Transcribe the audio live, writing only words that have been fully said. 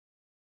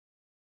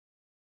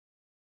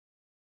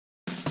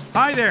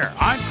Hi there,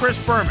 I'm Chris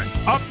Berman.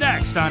 Up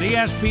next on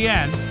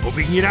ESPN, we'll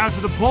be getting out to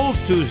the polls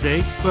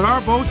Tuesday, but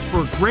our votes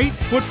for great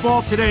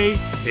football today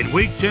in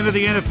Week 10 of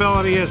the NFL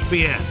on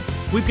ESPN.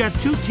 We've got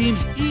two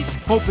teams each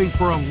hoping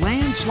for a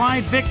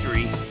landslide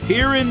victory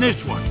here in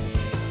this one.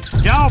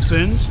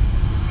 Dolphins,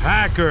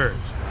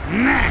 Packers,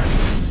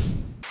 next.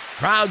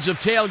 Crowds of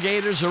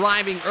tailgaters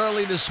arriving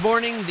early this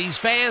morning. These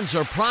fans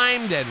are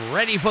primed and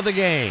ready for the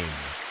game.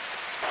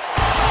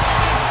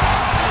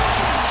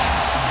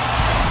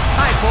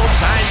 Hi,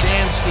 folks. I'm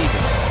Dan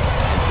Stevens.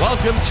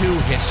 Welcome to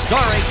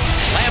historic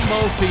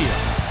Lambeau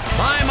Field.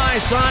 By my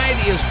side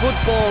is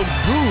football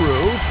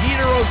guru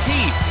Peter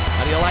O'Keefe.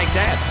 How do you like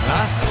that?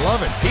 Huh? I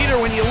love it. Peter,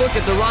 when you look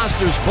at the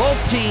rosters, both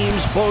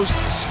teams boast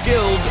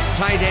skilled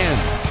tight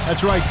ends.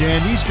 That's right, Dan.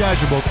 These guys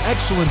are both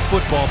excellent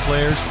football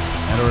players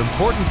and are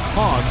important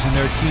cogs in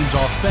their team's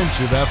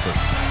offensive effort.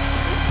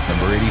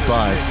 Number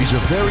 85, he's a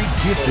very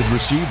gifted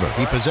receiver.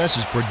 He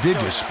possesses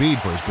prodigious speed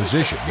for his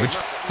position, which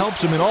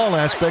helps him in all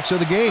aspects of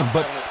the game,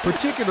 but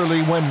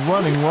particularly when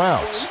running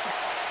routes.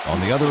 On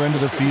the other end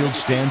of the field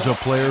stands a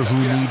player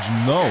who needs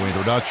no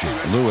introduction.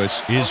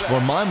 Lewis is,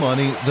 for my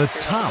money, the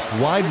top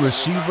wide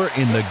receiver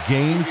in the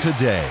game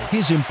today.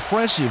 His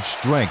impressive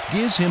strength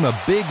gives him a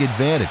big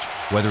advantage,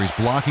 whether he's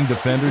blocking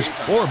defenders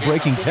or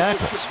breaking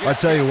tackles. I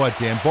tell you what,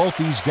 Dan, both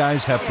these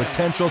guys have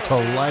potential to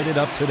light it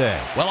up today.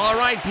 Well, all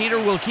right, Peter,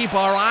 we'll keep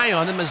our eye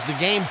on them as the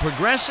game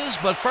progresses,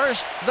 but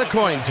first, the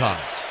coin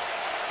toss.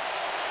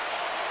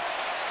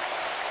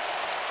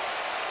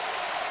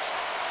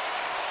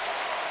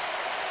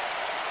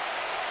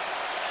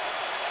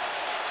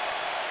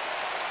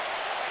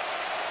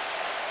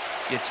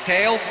 It's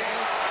tails.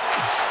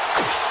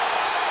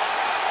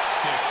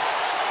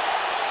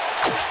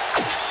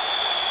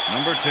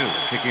 Number 2,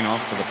 kicking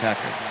off for the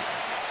Packers.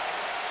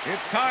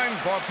 It's time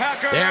for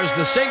Packers. There's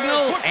the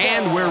signal, football.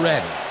 and we're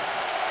ready.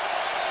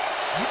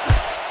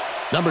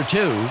 Number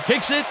 2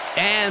 kicks it,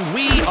 and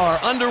we are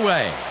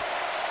underway.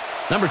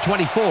 Number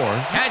 24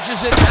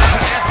 catches it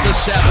back at the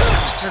 7.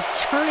 They're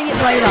turning it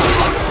right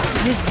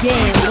off. This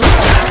game looks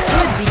like it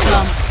could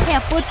become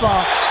half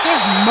football,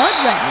 half mud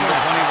wrestling.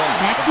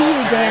 Back to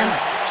you, Dan.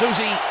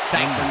 Susie,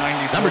 thank you.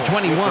 Number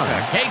 21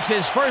 takes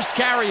his first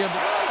carry of...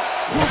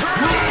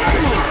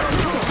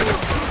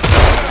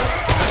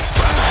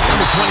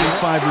 Number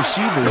 25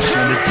 receivers,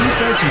 and the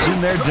defense is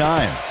in their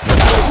dime.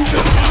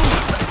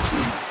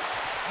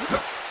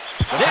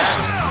 This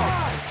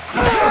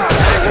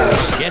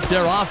Packers get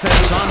their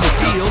offense on the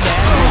field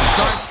and will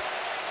start.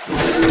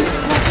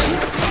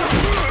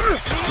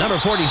 Number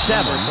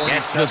 47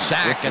 gets the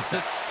sack.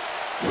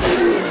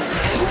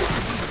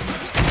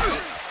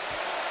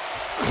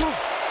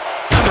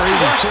 Number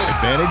 86.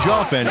 Advantage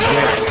offense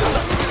there.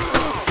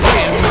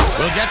 Williams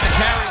will get the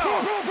carry.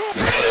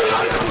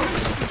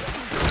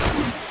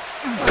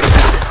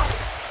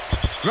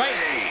 Right.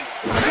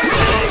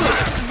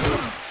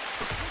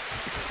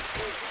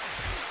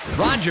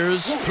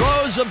 Rodgers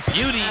throws a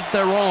beauty at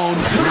their own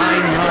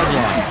 9-yard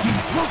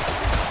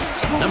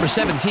line. Number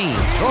 17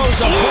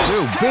 throws a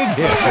big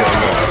hit for a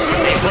loss.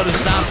 They put a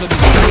stop to the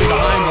screen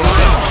behind the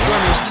line of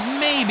scrimmage.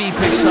 Maybe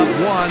picks up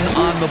one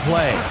on the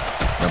play.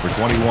 Number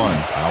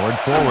 21 powered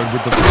forward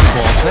with the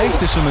football thanks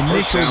to some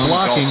initial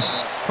blocking.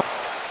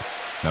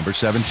 Number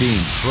 17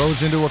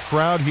 throws into a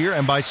crowd here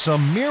and by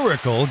some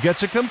miracle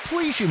gets a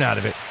completion out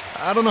of it.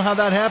 I don't know how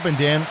that happened,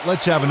 Dan.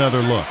 Let's have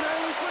another look.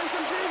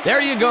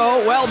 There you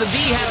go. Well, the D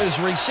had his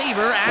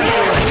receiver after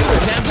a few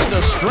attempts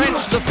to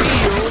stretch the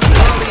field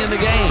early in the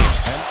game.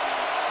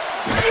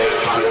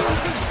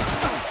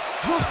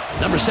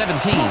 Number 17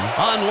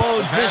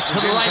 unloads this to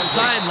the right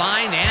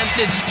sideline, and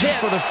it's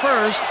tipped for the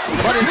first,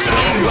 but it's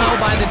played well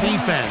by the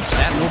defense.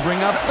 That will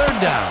bring up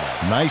 3rd down.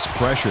 Nice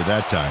pressure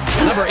that time.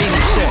 Number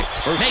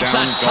 86 makes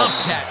a tough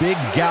catch. Big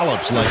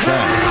gallops like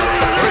that.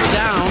 1st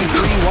down,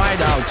 3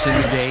 wideouts in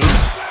the game.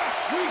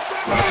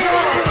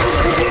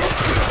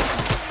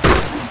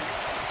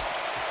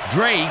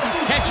 Drake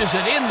catches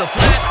it in the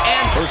flat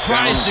and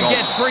tries to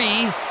get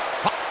free.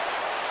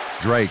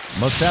 Drake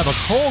must have a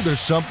cold or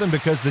something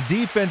because the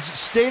defense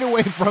stayed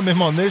away from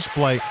him on this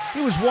play.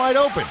 He was wide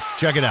open.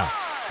 Check it out.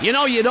 You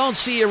know, you don't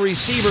see a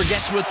receiver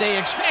gets what they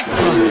expect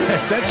from him.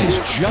 Heck, that's his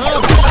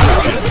job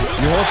description.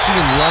 You won't see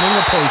him running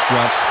a post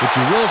route, but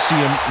you will see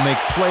him make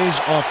plays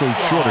off those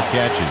shorter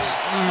catches.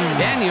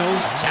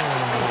 Daniels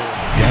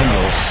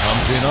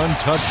comes in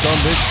untouched on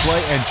this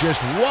play and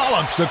just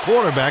wallops the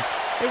quarterback.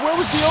 Hey, where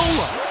was the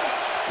O-line?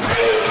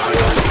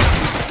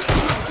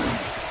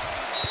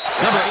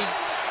 Number 8.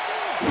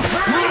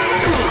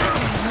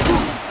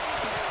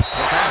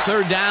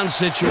 3rd down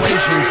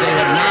situations, they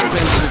have not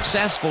been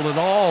successful at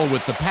all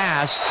with the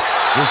pass.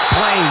 This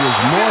play was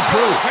more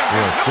proof.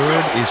 Well,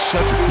 3rd is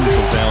such a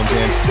crucial down,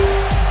 Dan.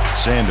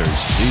 Sanders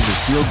sees his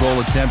field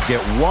goal attempt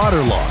get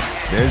waterlogged.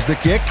 There's the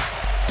kick,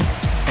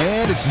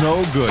 and it's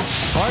no good.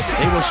 But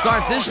they will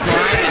start this drive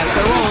at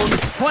their own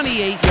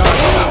 28-yard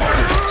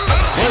line.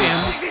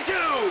 Williams.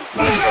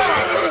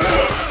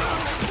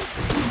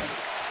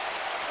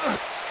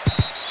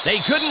 They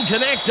couldn't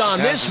connect on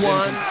this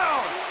one.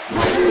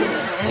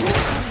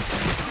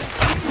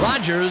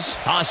 Rodgers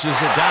tosses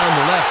it down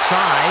the left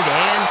side,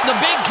 and the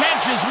big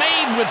catch is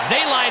made with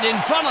daylight in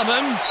front of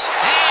him,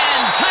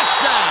 and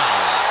touchdown!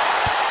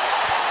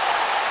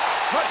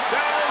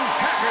 Touchdown,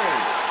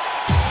 Packers!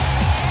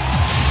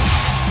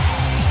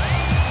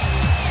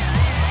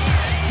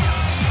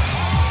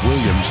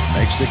 Williams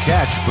makes the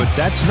catch, but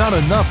that's not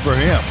enough for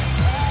him.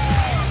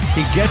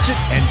 He gets it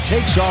and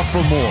takes off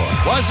for more.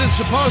 Wasn't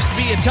supposed to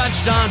be a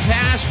touchdown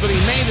pass, but he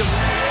made it.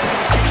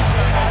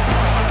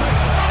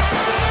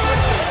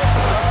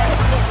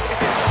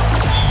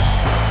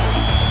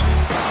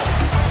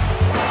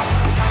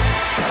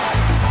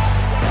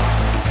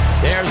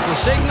 There's the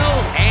signal,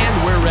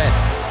 and we're ready.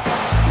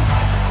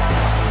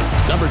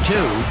 Number 2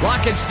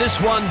 rockets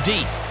this one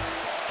deep.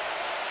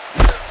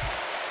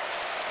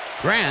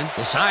 Grant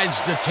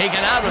decides to take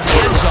it out of the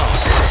end zone.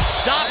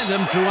 Stopping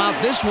them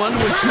throughout this one,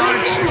 which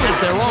starts at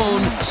their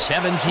own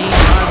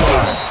 17-yard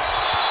line.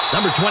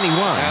 Number 21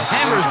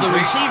 hammers the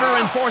receiver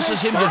and forces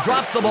him to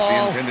drop the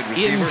ball.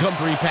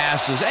 Incomplete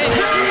passes. And,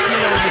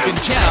 you can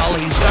tell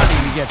he's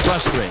starting to get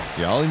frustrated.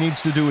 Yeah, all he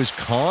needs to do is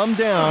calm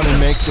down and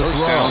make the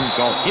throw.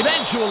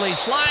 Eventually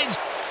slides.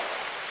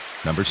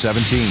 Number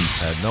 17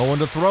 had no one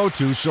to throw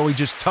to, so he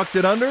just tucked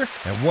it under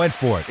and went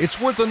for it. It's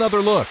worth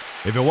another look.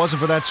 If it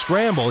wasn't for that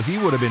scramble, he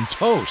would have been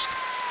toast.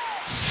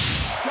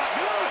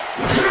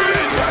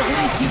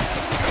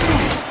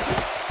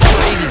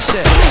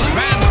 86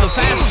 grabs the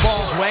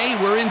fastball's way.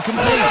 We're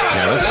incomplete.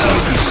 Yeah, let's see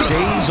if he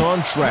stays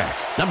on track.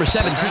 Number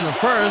 17 the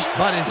first,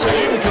 but it's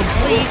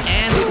incomplete,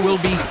 and it will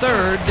be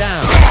third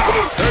down.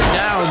 Third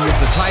down with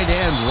the tight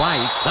end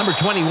right. Number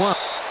 21.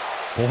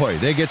 Boy,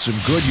 they get some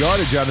good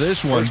yardage out of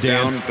this one,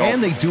 Dan,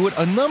 and they do it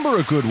a number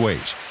of good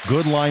ways.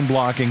 Good line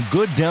blocking,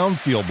 good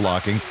downfield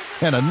blocking,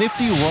 and a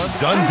nifty run.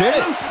 Done did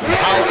it.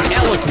 How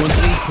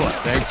eloquently put.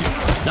 Thank you.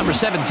 Number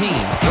 17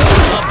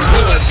 throws up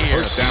good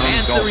here,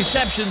 and the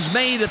reception's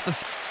made at the...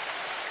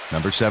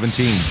 Number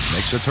 17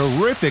 makes a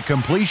terrific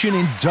completion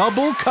in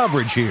double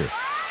coverage here.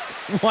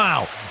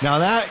 Wow, now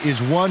that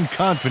is one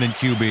confident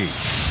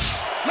QB.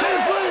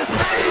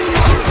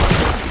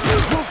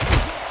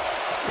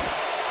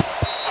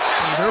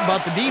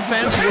 But the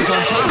defense was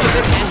on top of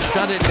it and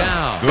shut it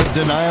down. Good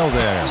denial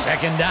there.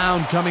 Second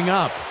down coming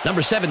up.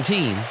 Number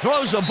 17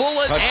 throws a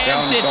bullet,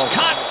 touchdown, and it's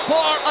caught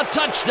for a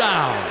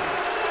touchdown.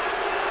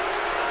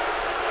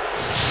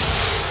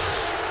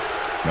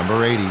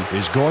 Number 80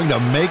 is going to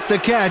make the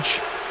catch.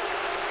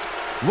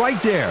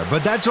 Right there,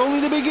 but that's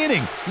only the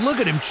beginning. Look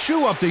at him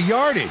chew up the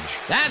yardage.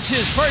 That's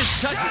his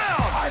first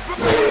touchdown.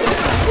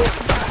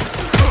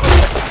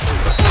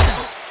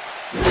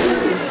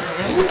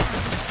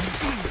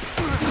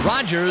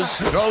 Rodgers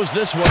throws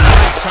this one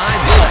right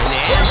sideline,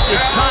 and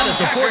it's caught at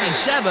the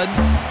 47.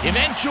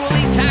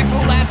 Eventually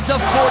tackled at the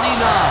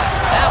 49.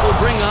 That will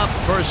bring up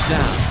first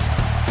down.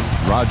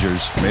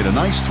 Rodgers made a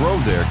nice throw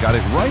there. Got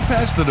it right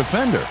past the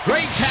defender.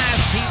 Great pass,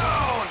 Pete.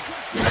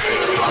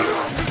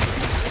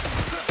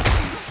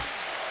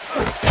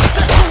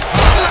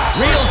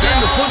 Reels in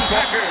the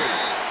football.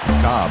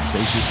 Cobb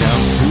faces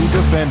down 2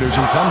 defenders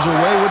and comes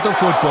away with the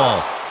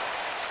football.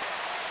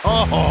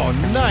 Oh,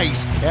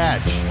 nice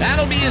catch.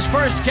 That'll be his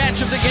first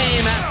catch of the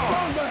game.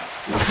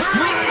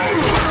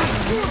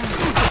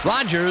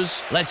 Rodgers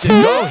lets it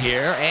go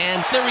here,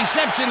 and the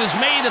reception is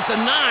made at the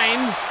 9.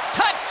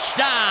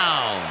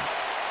 Touchdown!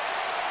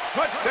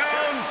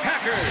 Touchdown,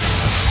 Packers!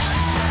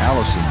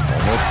 Allison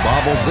almost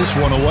bobbled this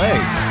one away,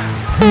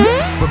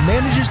 but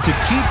manages to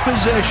keep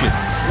possession.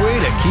 Way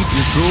to keep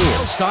your cool.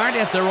 They'll start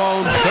at their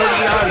own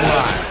 30-yard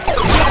line.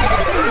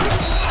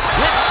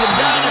 Whips him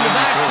down in the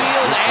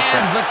backfield,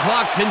 and the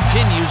clock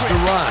continues to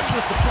run.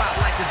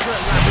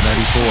 Number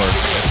 94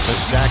 gets the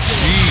sack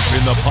deep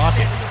in the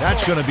pocket.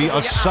 That's going to be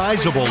a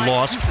sizable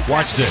loss.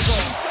 Watch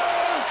this.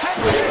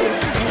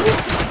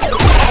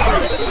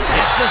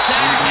 It's the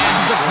sack,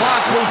 and the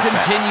clock will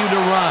continue to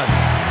run.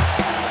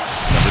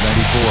 Number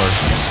 94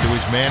 gets to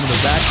his man in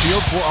the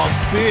backfield for a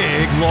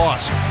big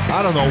loss.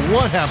 I don't know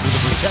what happened to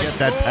the protect.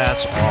 Get that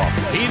pass off.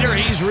 Peter,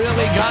 he's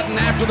really gotten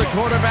after the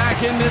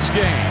quarterback in this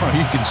game. Oh,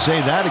 you can say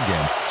that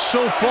again.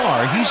 So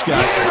far, he's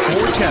got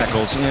 4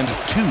 tackles and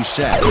 2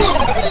 sacks.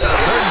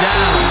 Third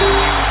down,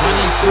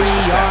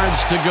 23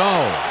 yards to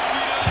go.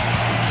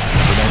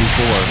 Number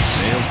 94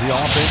 nails the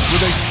offense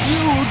with a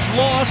huge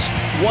loss.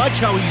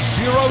 Watch how he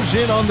zeroes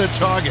in on the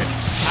target.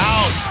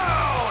 Ouch!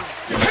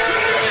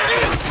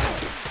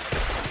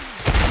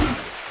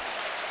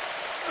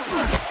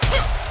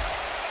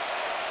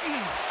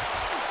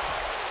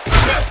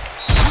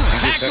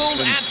 Tackled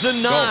at the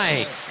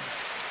 9.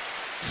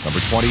 Number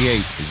 28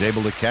 is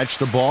able to catch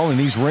the ball in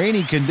these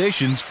rainy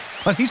conditions,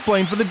 but he's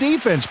playing for the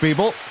defense,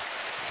 people.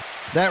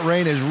 That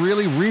rain is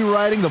really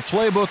rewriting the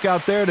playbook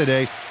out there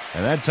today,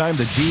 and that time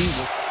the D...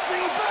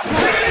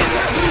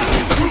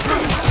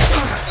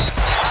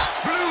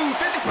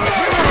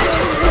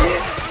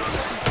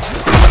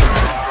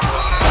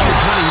 Number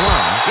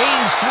 21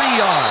 gains 3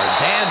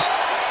 yards,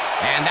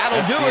 and that'll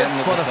That'll do it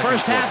for the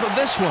first half of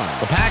this one.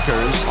 The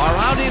Packers are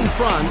out in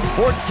front,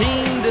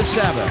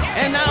 14-7.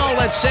 And now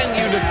let's send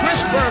you to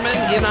Chris Berman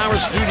in our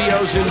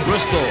studios in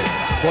Bristol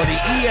for the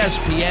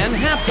ESPN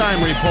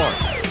halftime report.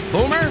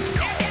 Boomer?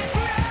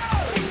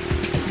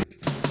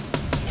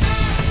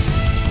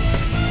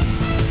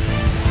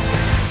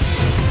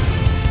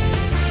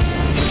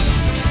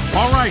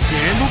 All right,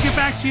 Dan, we'll get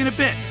back to you in a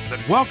bit. But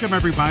welcome,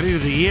 everybody, to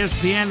the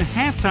ESPN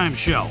Halftime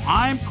Show.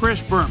 I'm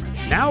Chris Berman.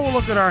 Now we'll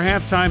look at our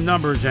halftime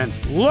numbers and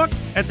look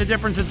at the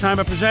difference in time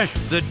of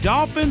possession. The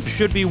Dolphins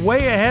should be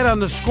way ahead on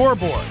the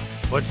scoreboard,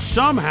 but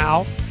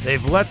somehow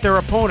they've let their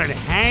opponent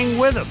hang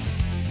with them.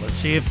 Let's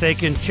see if they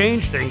can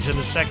change things in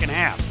the second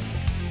half.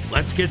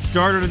 Let's get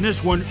started in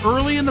this one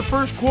early in the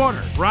first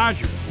quarter.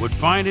 Rodgers would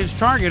find his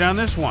target on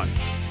this one.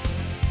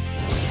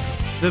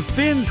 The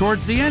Finns,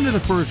 towards the end of the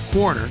first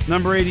quarter,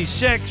 number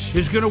 86,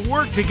 is going to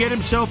work to get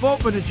himself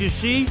open. As you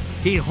see,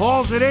 he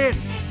hauls it in.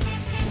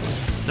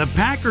 The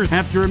Packers,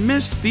 after a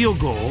missed field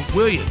goal,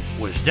 Williams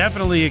was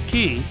definitely a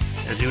key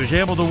as he was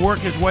able to work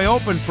his way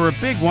open for a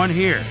big one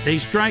here. They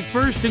strike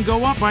first and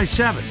go up by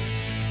 7.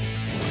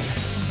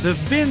 The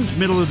Finns,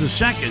 middle of the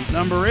second,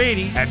 number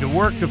 80, had to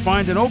work to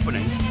find an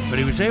opening, but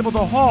he was able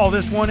to haul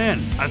this one in.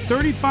 A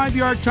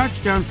 35-yard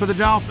touchdown for the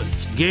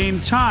Dolphins. Game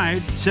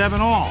tied,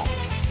 7-all.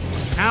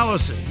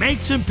 Allison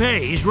makes him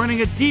pay. He's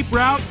running a deep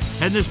route,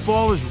 and this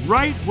ball is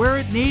right where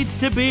it needs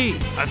to be.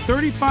 A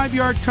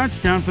 35-yard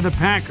touchdown for the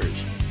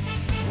Packers.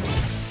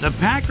 The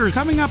Packers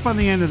coming up on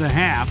the end of the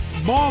half,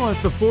 ball at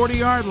the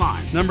 40-yard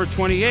line. Number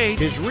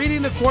 28 is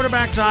reading the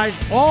quarterback's eyes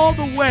all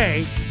the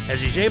way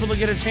as he's able to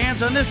get his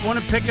hands on this one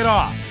and pick it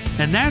off.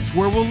 And that's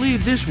where we'll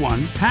leave this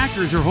one.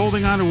 Packers are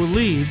holding on to a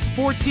lead,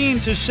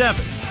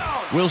 14-7.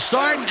 We'll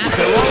start at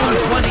their own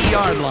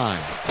 20-yard line.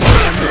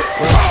 Williams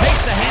will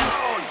take the hand.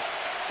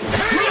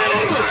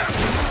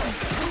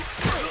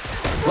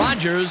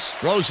 Rodgers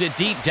throws it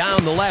deep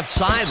down the left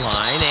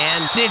sideline,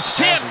 and it's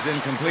tipped. Pass is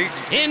incomplete.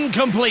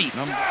 Incomplete.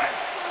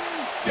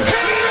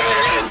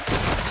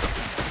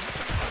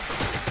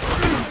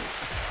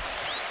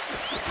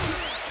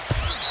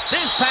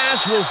 This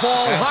pass will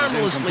fall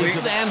harmlessly,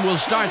 and will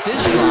start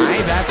this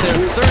drive at their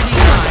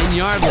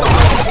 39-yard line.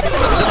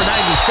 Number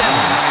 97,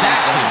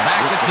 Jackson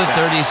back at the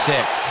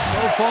 36.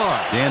 So far,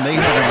 Dan, they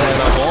haven't let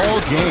up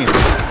all game.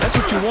 That's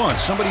what you want,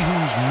 somebody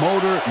whose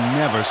motor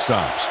never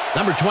stops.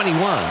 Number 21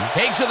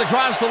 takes it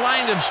across the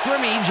line of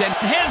scrimmage and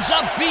heads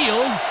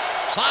upfield.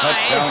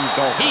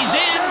 5. He's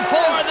in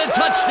for the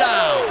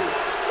touchdown.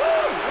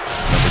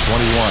 Number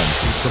 21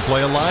 keeps the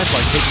play alive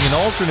by taking an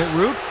alternate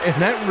route,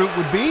 and that route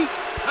would be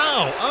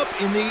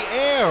up in the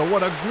air.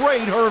 What a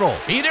great hurdle.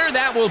 Peter,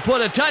 that will put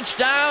a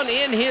touchdown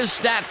in his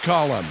stat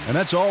column. And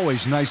that's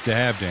always nice to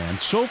have, Dan.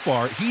 So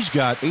far, he's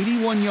got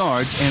 81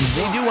 yards, and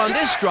they do on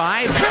this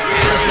drive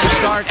as they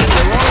start at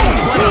their own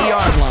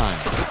 20-yard line.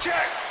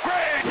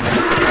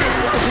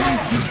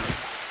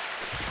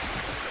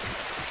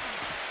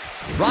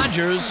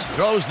 Rodgers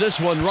throws this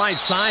one right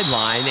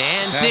sideline,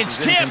 and it's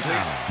tipped.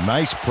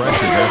 Nice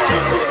pressure that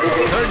time.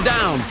 Third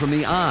down from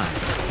the eye.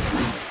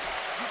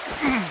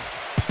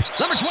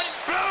 Number 20.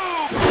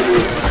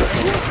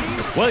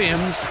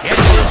 Williams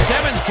gets his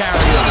 7th carry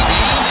of the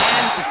game,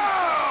 and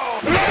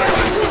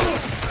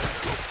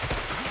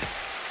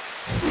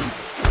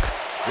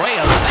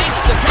Williams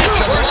makes the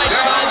catch on the right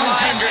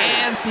sideline,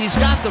 and he's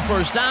got the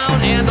first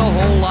down and a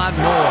whole lot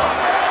more.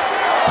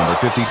 Number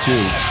 52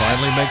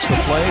 finally makes the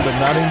play, but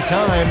not in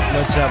time.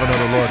 Let's have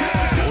another look.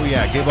 Oh,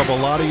 yeah, gave up a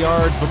lot of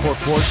yards before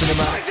forcing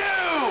him out.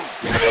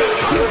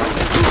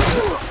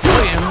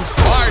 Williams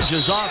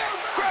barges off.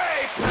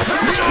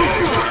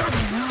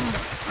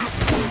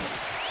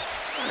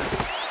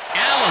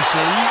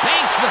 Allison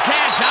makes the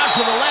catch out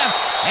to the left,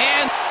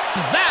 and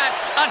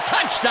that's a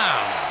touchdown.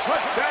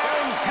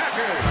 Touchdown,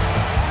 Packers.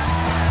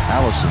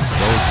 Allison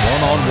goes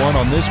one-on-one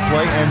on this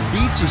play and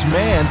beats his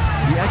man.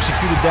 He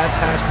executed that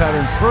pass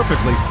pattern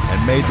perfectly and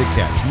made the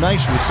catch.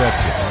 Nice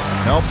reception.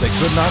 Nope, they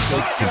could not.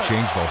 They can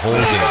change the whole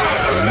game.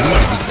 They need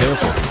to be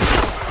careful.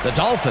 The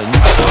Dolphins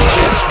will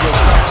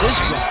start this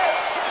one.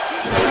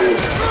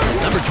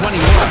 Number 21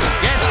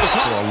 gets the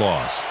call. For a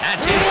loss.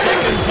 That's his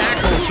 2nd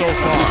tackle so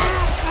far.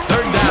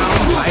 Third down,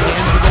 tight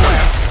end to the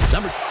left.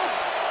 Number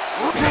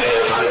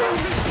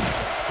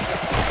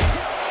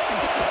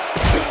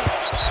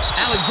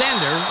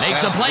Alexander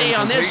makes a play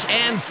on this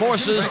and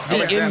forces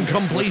the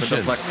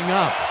incompletion. Coming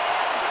up.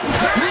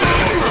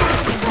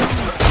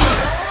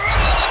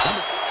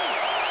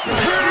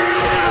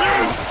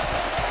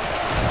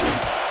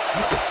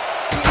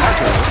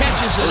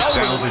 Catches it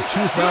over. Over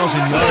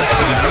 2,000 yards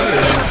for the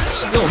year,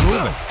 still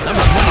moving.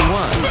 Number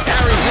 21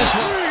 carries this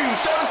one.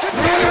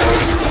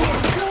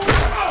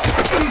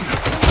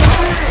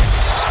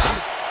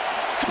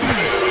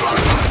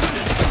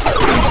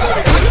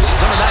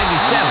 Number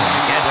 97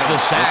 gets the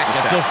sack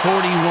at the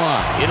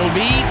 41. It'll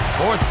be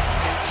 4th.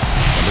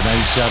 Number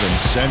 97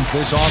 sends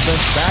this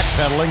offense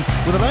backpedaling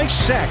with a nice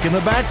sack in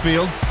the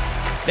backfield.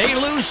 They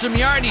lose some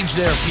yardage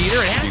there,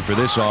 Peter. For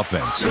this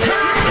offense. The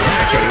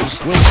Packers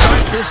will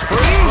start this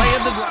first play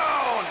of the drive.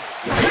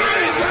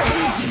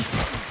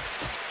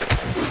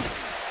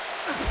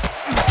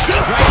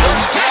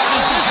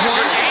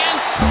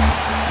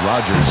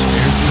 Rodgers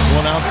here's this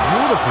one out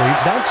beautifully.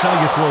 That's how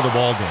you throw the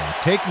ball, Dan.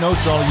 Take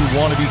notes all you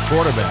want to be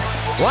quarterback.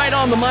 Right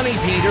on the money,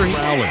 Peter.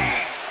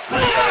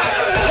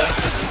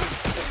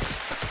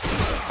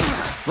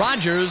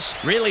 Rodgers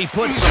really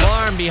puts some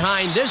arm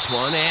behind this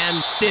one,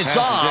 and it's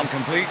off.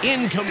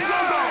 Incomplete.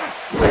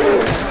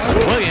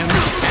 Williams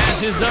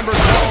has his number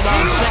called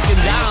on second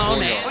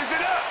down.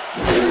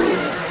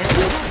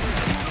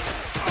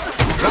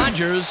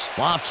 Rodgers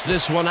lofts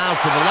this one out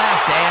to the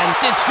left, and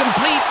it's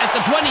complete at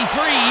the 23.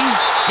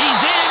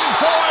 He's in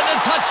for the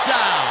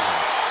touchdown.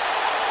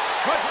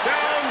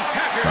 Touchdown,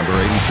 Packers. Number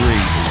 83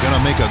 is going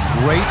to make a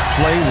great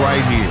play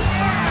right here.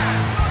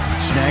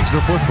 Snags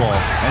the football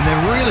and then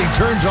really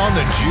turns on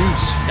the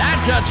juice. That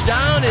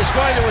touchdown is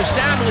going to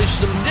establish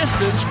some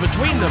distance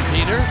between them,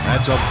 Peter.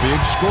 That's a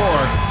big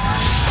score.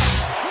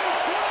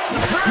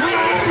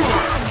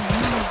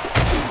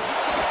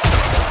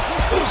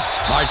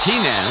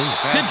 Martinez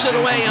tips it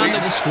away onto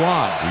the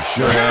squad. We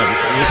sure have.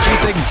 We'll see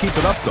if they can keep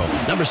it up, though.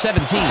 Number 17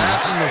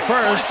 in the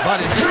first, but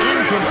it's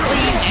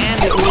incomplete,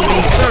 and it will be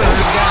third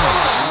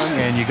down.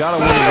 And you got to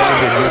wonder why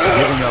they're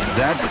giving up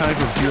that type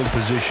of field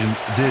position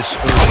this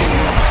early.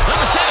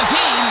 Number 17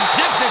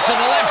 zips it to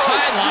the left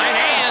sideline,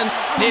 and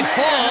it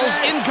falls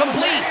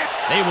incomplete.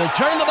 They will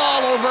turn the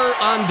ball over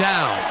on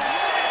down.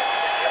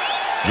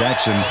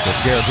 Jackson took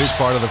care of his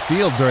part of the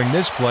field during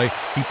this play.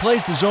 He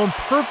plays the zone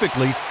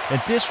perfectly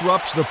and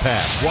disrupts the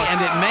pass.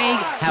 And it may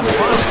have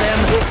cost them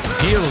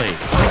dearly.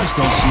 I just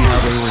don't see how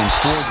they were in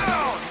fourth.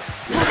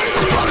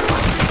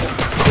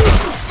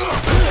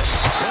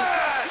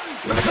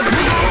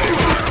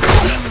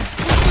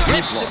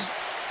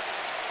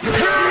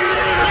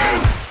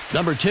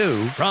 Number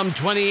 2 from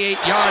 28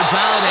 yards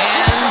out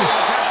and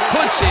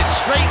puts it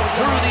straight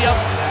through the up.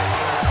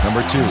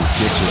 Number 2 kicks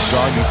a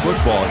soggy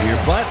football here,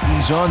 but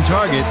he's on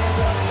target.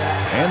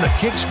 And the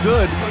kick's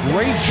good.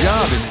 Great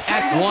job.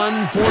 At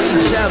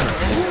 147.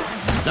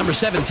 Number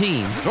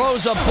 17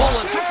 throws a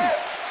bullet.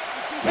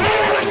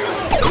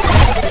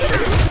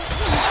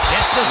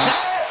 It's the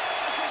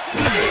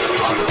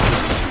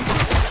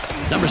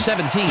Number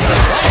 17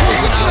 rifles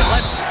it out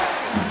left.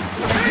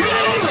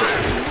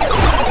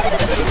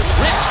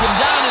 Rips him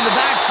down in the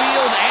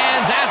backfield,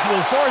 and that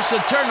will force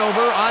a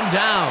turnover on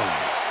downs.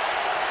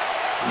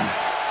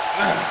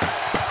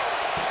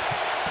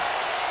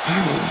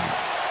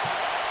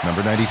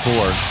 Number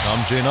 94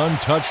 comes in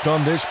untouched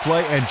on this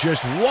play and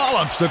just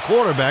wallops the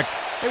quarterback.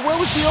 Hey, where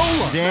was the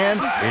O-line? Dan,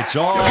 it's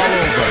all over.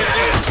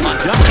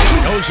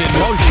 Goes in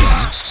motion.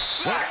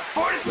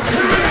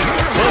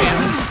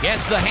 Williams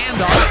gets the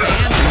handoff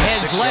and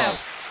heads left.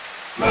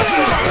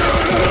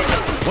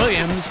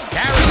 Williams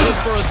carries it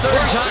for a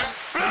third time.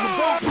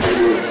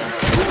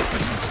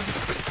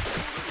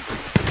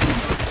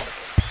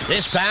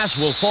 This pass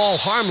will fall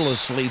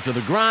harmlessly to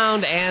the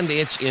ground, and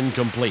it's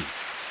incomplete.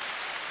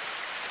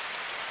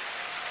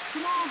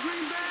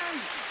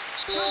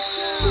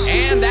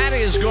 And that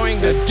is going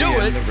to do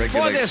it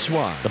for this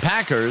one. The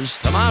Packers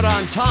come out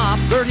on top,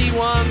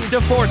 31-14.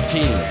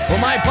 For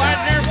my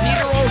partner,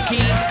 Peter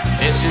O'Keefe,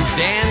 this is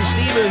Dan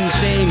Stevens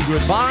saying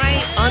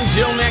goodbye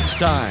until next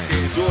time.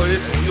 Enjoy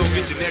this one. We're going to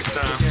get you next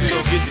time. We're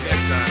going to get you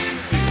next time.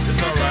 See,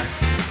 it's all right.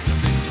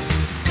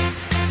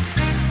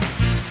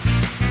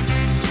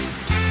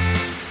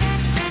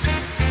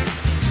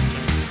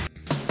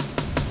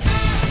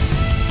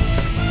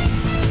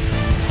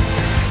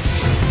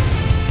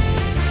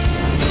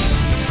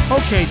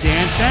 Okay,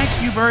 Dan,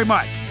 thank you very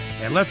much.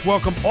 And let's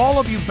welcome all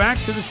of you back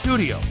to the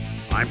studio.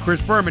 I'm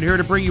Chris Berman here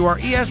to bring you our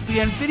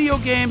ESPN Video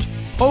Games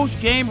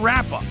post-game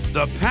wrap-up.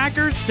 The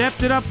Packers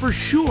stepped it up for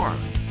sure,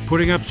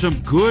 putting up some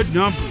good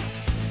numbers.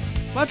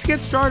 Let's get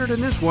started in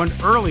this one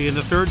early in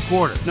the third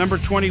quarter. Number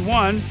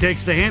 21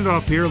 takes the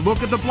handoff here.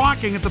 Look at the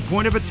blocking at the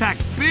point of attack.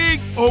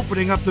 Big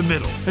opening up the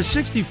middle. A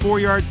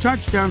 64-yard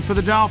touchdown for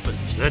the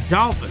Dolphins. The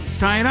Dolphins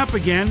tie it up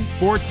again,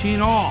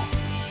 14-all.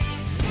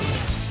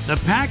 The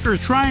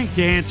Packers trying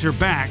to answer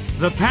back.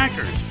 The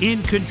Packers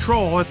in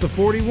control at the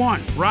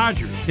 41.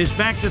 Rodgers is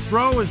back to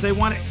throw as they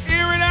want to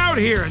air it out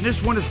here, and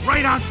this one is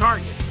right on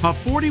target. A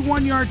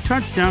 41-yard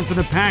touchdown for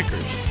the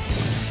Packers.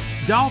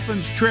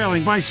 Dolphins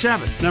trailing by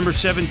 7. Number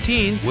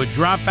 17 would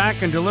drop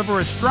back and deliver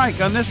a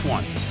strike on this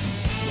one.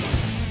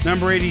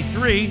 Number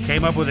 83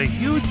 came up with a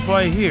huge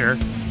play here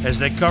as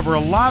they cover a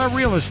lot of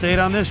real estate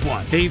on this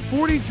one. A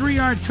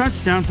 43-yard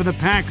touchdown for the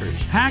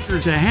Packers.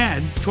 Packers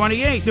ahead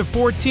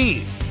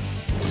 28-14.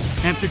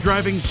 After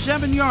driving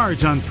 7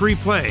 yards on 3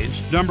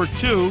 plays, number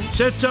 2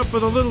 sets up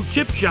with a little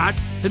chip shot,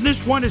 and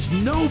this one is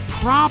no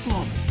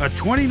problem. A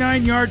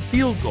 29-yard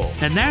field goal,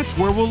 and that's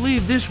where we'll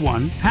leave this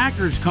one.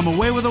 Packers come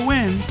away with a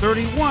win,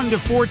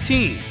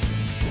 31-14.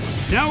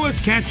 Now let's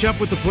catch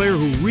up with the player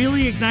who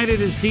really ignited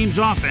his team's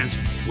offense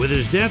with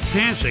his deft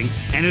passing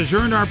and has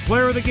earned our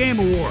Player of the Game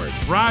award.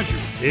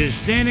 Rodgers is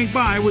standing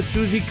by with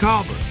Susie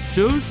Colbert.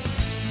 Suze?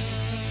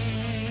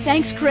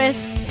 Thanks,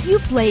 Chris. You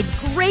played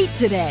great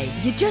today.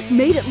 You just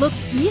made it look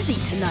easy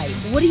tonight.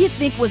 What do you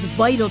think was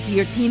vital to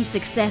your team's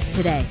success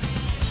today?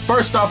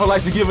 First off, I'd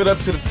like to give it up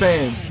to the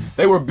fans.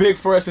 They were big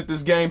for us at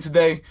this game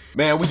today.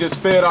 Man, we just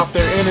fed off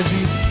their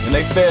energy, and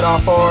and they fed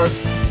off ours,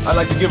 I'd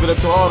like to give it up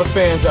to all the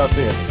fans out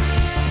there.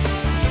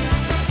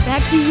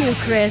 Back to you,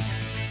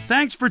 Chris.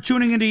 Thanks for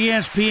tuning into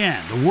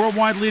ESPN, the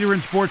worldwide leader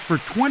in sports for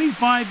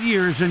 25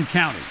 years and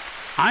counting.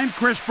 I'm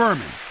Chris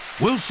Berman.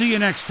 We'll see you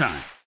next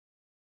time.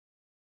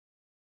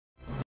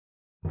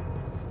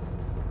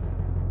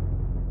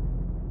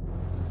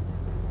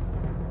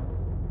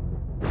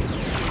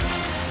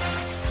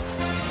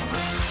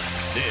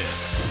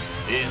 This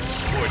is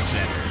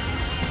SportsCenter.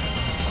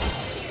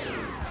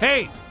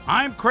 Hey,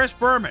 I'm Chris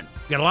Berman.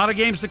 Got a lot of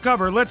games to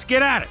cover. Let's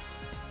get at it.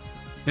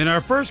 In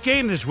our first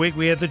game this week,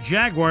 we had the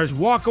Jaguars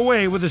walk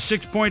away with a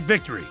 6-point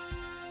victory.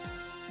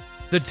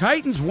 The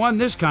Titans won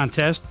this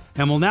contest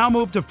and will now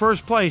move to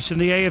first place in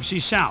the AFC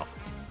South.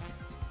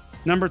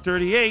 Number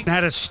 38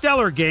 had a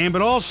stellar game,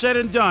 but all said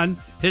and done,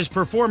 his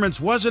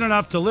performance wasn't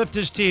enough to lift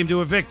his team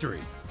to a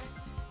victory.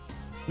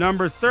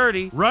 Number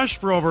 30 rushed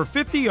for over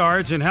 50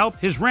 yards and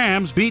helped his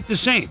Rams beat the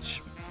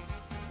Saints.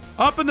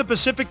 Up in the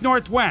Pacific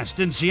Northwest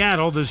in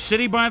Seattle, the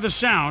city by the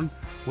Sound,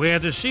 we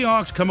had the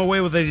Seahawks come away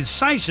with a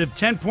decisive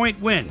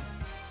 10-point win.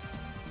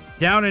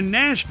 Down in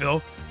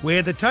Nashville, we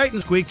had the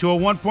Titans squeak to a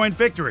 1-point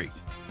victory.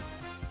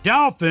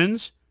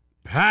 Dolphins,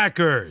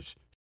 Packers,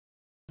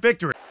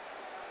 victory.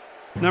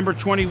 Number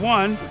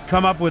 21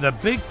 come up with a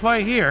big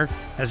play here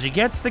as he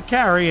gets the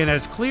carry and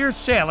has clear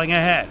sailing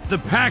ahead. The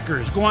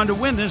Packers go on to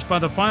win this by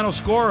the final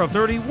score of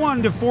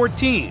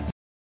 31-14.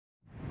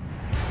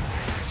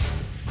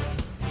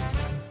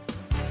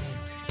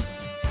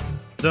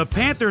 The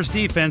Panthers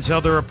defense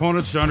held their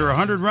opponents to under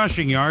 100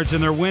 rushing yards in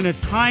their win at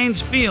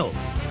Heinz Field.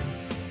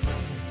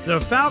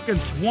 The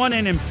Falcons won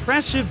in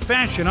impressive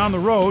fashion on the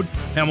road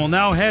and will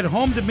now head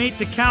home to meet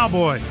the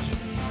Cowboys.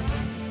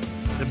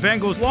 The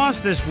Bengals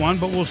lost this one,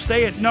 but will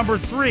stay at number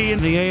 3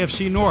 in the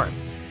AFC North.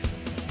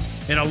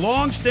 In a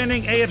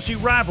long-standing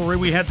AFC rivalry,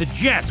 we had the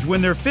Jets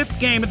win their 5th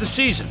game of the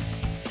season.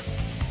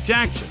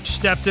 Jackson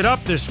stepped it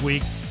up this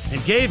week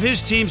and gave his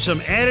team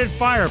some added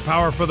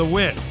firepower for the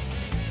win.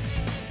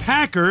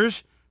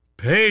 Packers,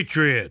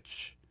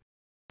 Patriots.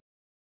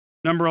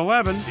 Number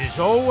 11 is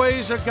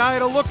always a guy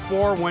to look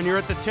for when you're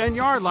at the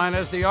 10-yard line,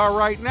 as they are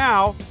right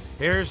now.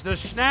 Here's the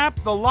snap,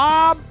 the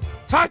lob,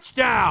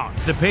 touchdown!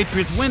 The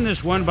Patriots win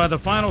this one by the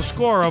final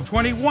score of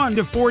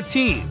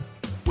 21-14.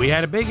 We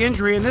had a big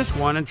injury in this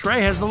one, and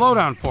Trey has the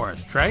lowdown for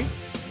us. Trey?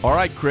 All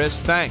right,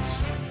 Chris, thanks.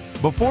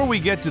 Before we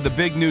get to the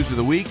big news of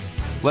the week,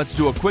 let's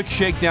do a quick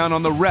shakedown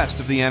on the rest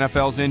of the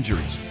NFL's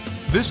injuries.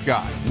 This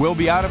guy will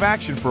be out of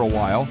action for a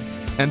while,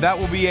 and that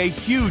will be a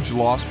huge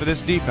loss for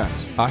this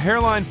defense. A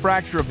hairline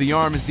fracture of the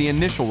arm is the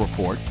initial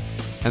report,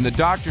 and the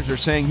doctors are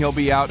saying he'll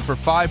be out for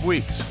 5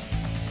 weeks.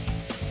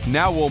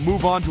 Now we'll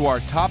move on to our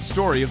top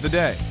story of the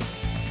day.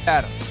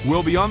 Adams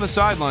will be on the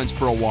sidelines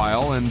for a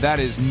while, and that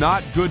is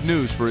not good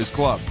news for his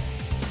club.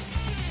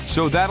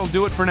 So that'll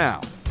do it for now.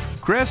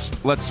 Chris,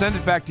 let's send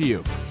it back to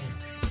you.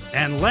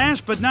 And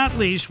last but not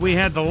least, we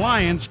had the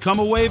Lions come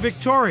away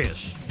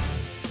victorious.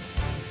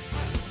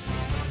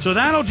 So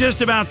that'll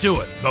just about do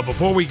it. But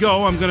before we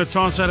go, I'm going to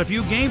toss out a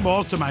few game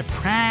balls to my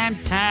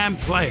prime-time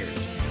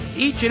players.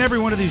 Each and every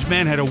one of these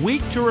men had a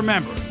week to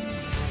remember.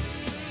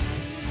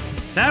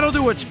 That'll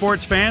do it,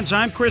 sports fans.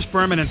 I'm Chris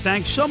Berman, and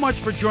thanks so much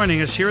for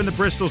joining us here in the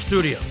Bristol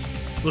studios.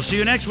 We'll see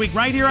you next week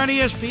right here on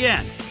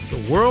ESPN,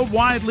 the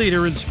worldwide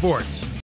leader in sports.